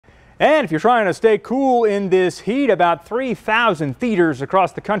And if you're trying to stay cool in this heat, about 3,000 theaters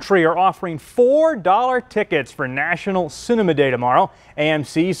across the country are offering $4 tickets for National Cinema Day tomorrow.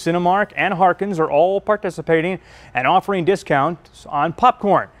 AMC, Cinemark, and Harkins are all participating and offering discounts on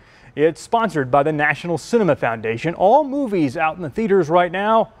popcorn. It's sponsored by the National Cinema Foundation. All movies out in the theaters right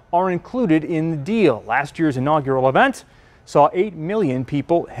now are included in the deal. Last year's inaugural event saw 8 million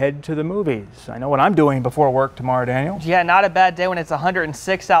people head to the movies. I know what I'm doing before work tomorrow, Daniel. Yeah, not a bad day when it's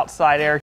 106 outside, Eric.